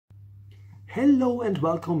Hello and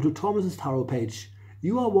welcome to Thomas's Tarot page.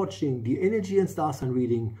 You are watching the energy and star sign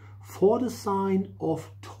reading for the sign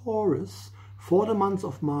of Taurus for the month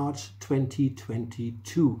of March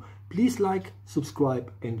 2022. Please like,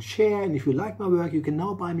 subscribe and share. And if you like my work, you can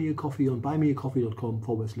now buy me a coffee on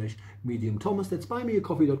buymeacoffee.com/medium Thomas. That's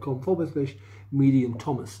buymeacoffee.com/medium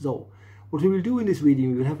Thomas. So what we will do in this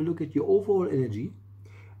reading, we will have a look at your overall energy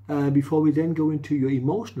before we then go into your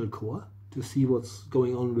emotional core, to see what's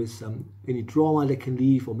going on with any trauma that can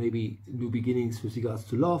leave, or maybe new beginnings with regards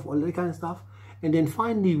to love, all that kind of stuff. And then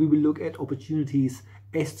finally, we will look at opportunities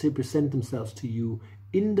as they present themselves to you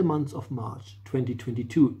in the month of March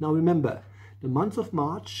 2022. Now remember, the month of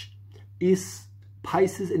March is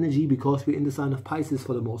Pisces energy, because we're in the sign of Pisces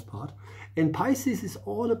for the most part. And Pisces is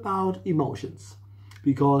all about emotions,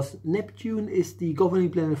 because Neptune is the governing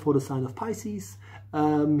planet for the sign of Pisces.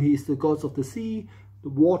 He's the god of the sea. The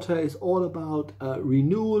water is all about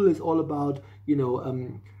renewal, is all about,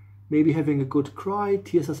 maybe having a good cry.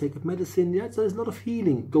 Tears are sacred medicine. Yeah, so there's a lot of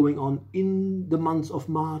healing going on in the month of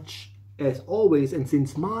March, as always. And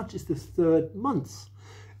since March is the third month,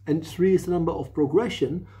 and 3 is the number of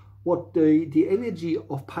progression, what the energy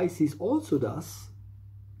of Pisces also does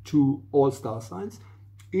to all star signs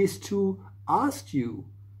is to ask you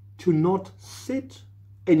to not sit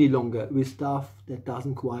any longer with stuff that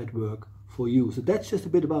doesn't quite work for you. So that's just a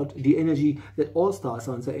bit about the energy that all star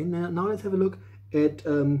signs are in. Now let's have a look at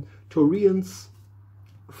Taurians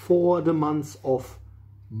for the month of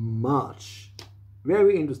March.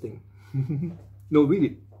 Very interesting. No,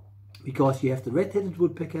 really, because you have the red-headed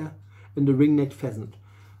woodpecker and the ring-necked pheasant.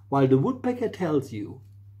 While the woodpecker tells you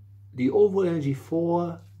the overall energy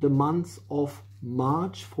for the month of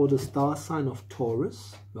March for the star sign of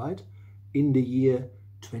Taurus, right, in the year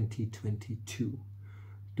 2022.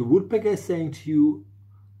 The woodpecker is saying to you,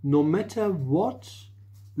 no matter what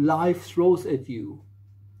life throws at you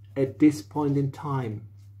at this point in time,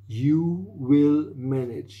 you will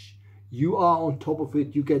manage. You are on top of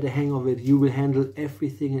it, you get the hang of it, you will handle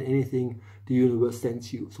everything and anything the universe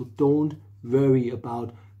sends you. So don't worry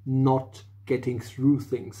about not getting through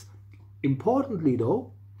things. Importantly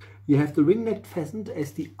though, you have the ring-necked pheasant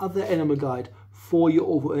as the other animal guide for your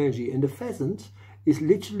overall energy. And the pheasant is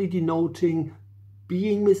literally denoting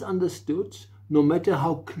being misunderstood, no matter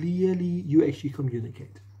how clearly you actually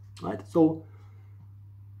communicate, right? So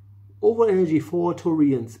overall energy for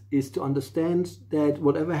Taurians is to understand that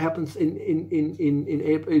whatever happens in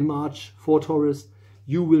April, in March for Taurus,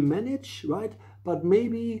 you will manage, right? But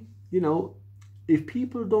maybe, if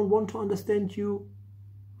people don't want to understand you,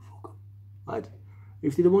 fuck them, right?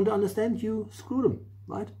 If they don't want to understand you, screw them,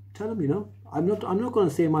 right? Tell them, I'm not going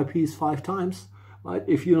to say my piece 5 times. Right?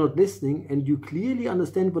 If you're not listening and you clearly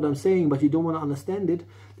understand what I'm saying, but you don't want to understand it,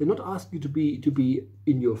 they're not asking you to be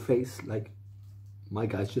in your face, like my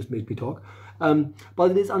guys just made me talk.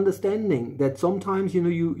 But it is understanding that sometimes you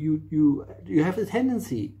have the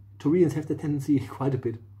tendency, Taurians have the tendency quite a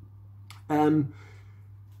bit,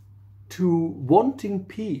 to wanting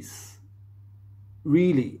peace,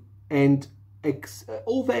 really, and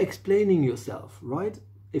over-explaining yourself, right?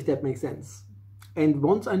 If that makes sense. And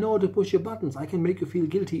once I know how to push your buttons, I can make you feel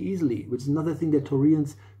guilty easily, which is another thing that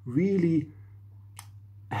Taurians really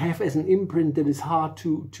have as an imprint that is hard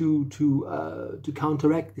to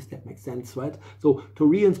counteract, if that makes sense, right? So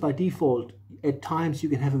Taurians by default, at times you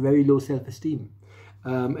can have a very low self-esteem,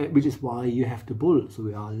 which is why you have the bull. So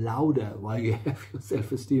we are louder while you have your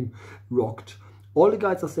self-esteem rocked. All the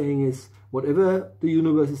guides are saying is, whatever the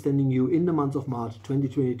universe is sending you in the month of March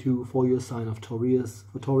 2022 for your sign of Taurus,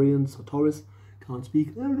 for Taurians or Taurus, can't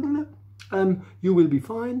speak, you will be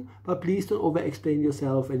fine, but please don't over-explain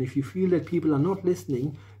yourself. And if you feel that people are not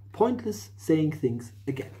listening, pointless saying things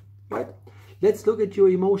again, right? Let's look at your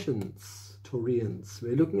emotions, Taurians.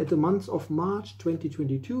 We're looking at the month of March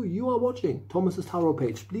 2022. You are watching Thomas's Tarot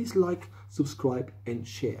page. Please like, subscribe and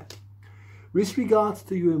share. With regards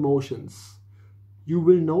to your emotions, you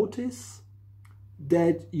will notice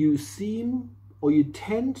that you seem, or you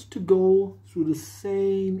tend to go through the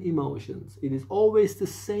same emotions. It is always the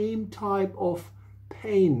same type of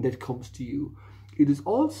pain that comes to you. It is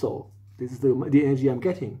also, this is the energy I'm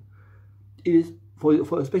getting, it is,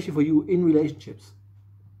 especially for you in relationships,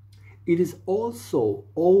 it is also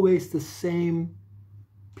always the same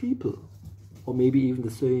people, or maybe even the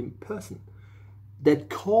same person, that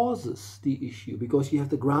causes the issue, because you have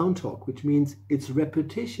the groundhog, which means it's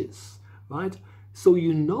repetitious, right? So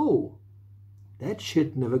that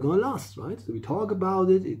shit never gonna last, right? So we talk about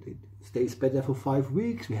it, it stays better for 5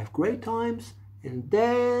 weeks, we have great times, and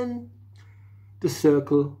then the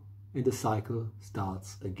circle and the cycle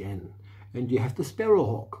starts again. And you have the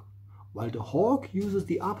sparrowhawk, while the hawk uses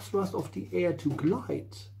the upthrust of the air to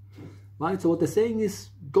glide. Right? So what they're saying is,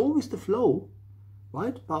 go with the flow,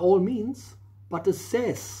 right? By all means, but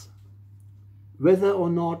assess whether or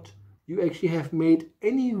not you actually have made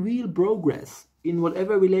any real progress in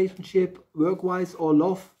whatever relationship, work-wise or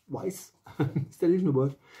love-wise, is that even a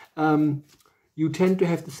word? You tend to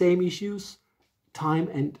have the same issues time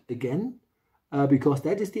and again, because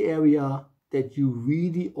that is the area that you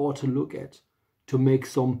really ought to look at to make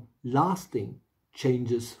some lasting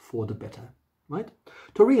changes for the better, right?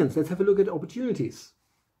 Taurians, let's have a look at opportunities.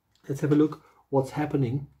 Let's have a look what's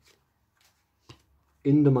happening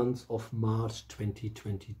in the month of March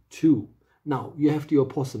 2022. Now, you have the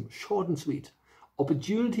opossum, short and sweet.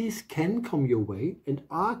 Opportunities can come your way and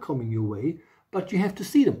are coming your way, but you have to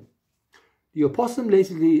see them. The opossum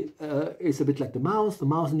basically is a bit like the mouse. The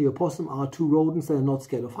mouse and the opossum are two rodents that are not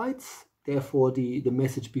scared of heights. Therefore, the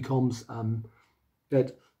message becomes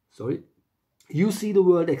that, sorry, you see the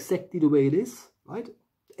world exactly the way it is, right?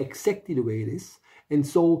 Exactly the way it is. And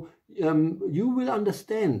so you will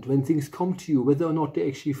understand when things come to you, whether or not they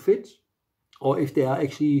actually fit, or if they are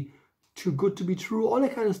actually too good to be true, all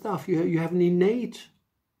that kind of stuff. You have an innate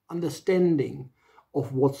understanding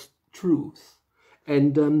of what's truth.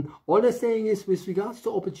 And all they're saying is, with regards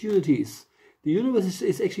to opportunities, the universe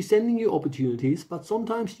is actually sending you opportunities, but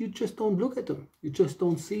sometimes you just don't look at them. You just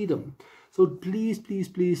don't see them. So please, please,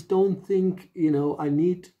 please don't think, you know, I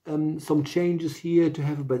need some changes here to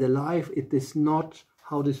have a better life. It is not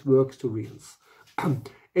how this works, Taurians.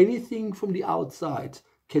 Anything from the outside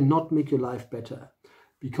cannot make your life better.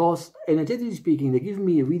 Because energetically speaking, they're giving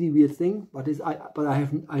me a really weird thing, but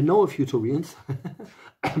I know a few Taurians.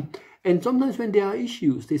 And sometimes when there are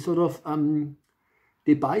issues, they sort of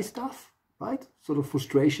they buy stuff, right? Sort of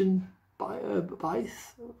frustration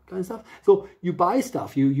buys kind of stuff. So you buy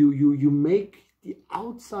stuff, you make the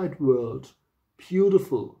outside world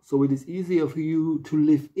beautiful, so it is easier for you to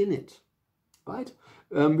live in it, right?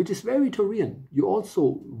 Which is very Taurian. You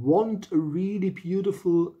also want a really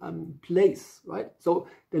beautiful place, right? So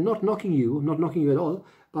they're not knocking you at all.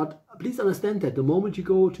 But please understand that the moment you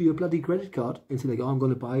go to your bloody credit card and say like, oh, I'm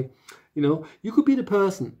going to buy, you know, you could be the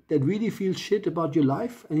person that really feels shit about your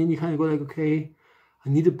life, and then you kind of go like, okay, I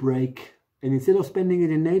need a break. And instead of spending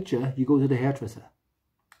it in nature, you go to the hairdresser,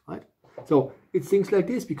 right? So it's things like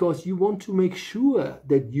this, because you want to make sure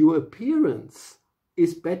that your appearance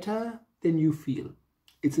is better than you feel.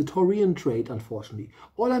 It's a Taurian trait, unfortunately.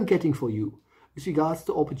 All I'm getting for you with regards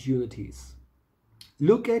to opportunities,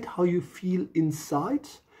 look at how you feel inside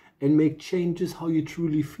and make changes how you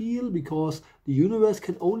truly feel, because the universe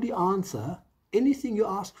can only answer anything you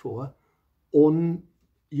ask for on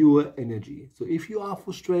your energy. So if you are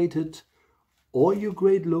frustrated, all your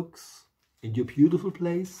great looks and your beautiful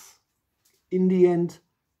place, in the end,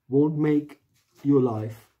 won't make your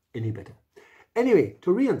life any better. Anyway,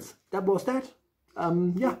 Taurians, that was that.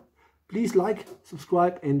 Yeah, please like,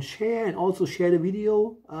 subscribe and share, and also share the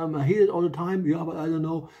video. I hear it all the time. Yeah, but I don't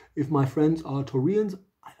know if my friends are Taurians.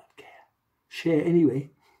 I don't care. Share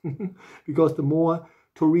anyway. Because the more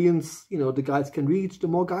Taurians, you know, the guides can reach, the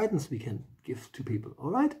more guidance we can give to people.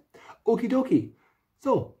 All right? Okie dokie.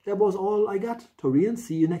 So that was all I got. Taurians,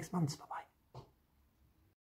 see you next month. Bye-bye.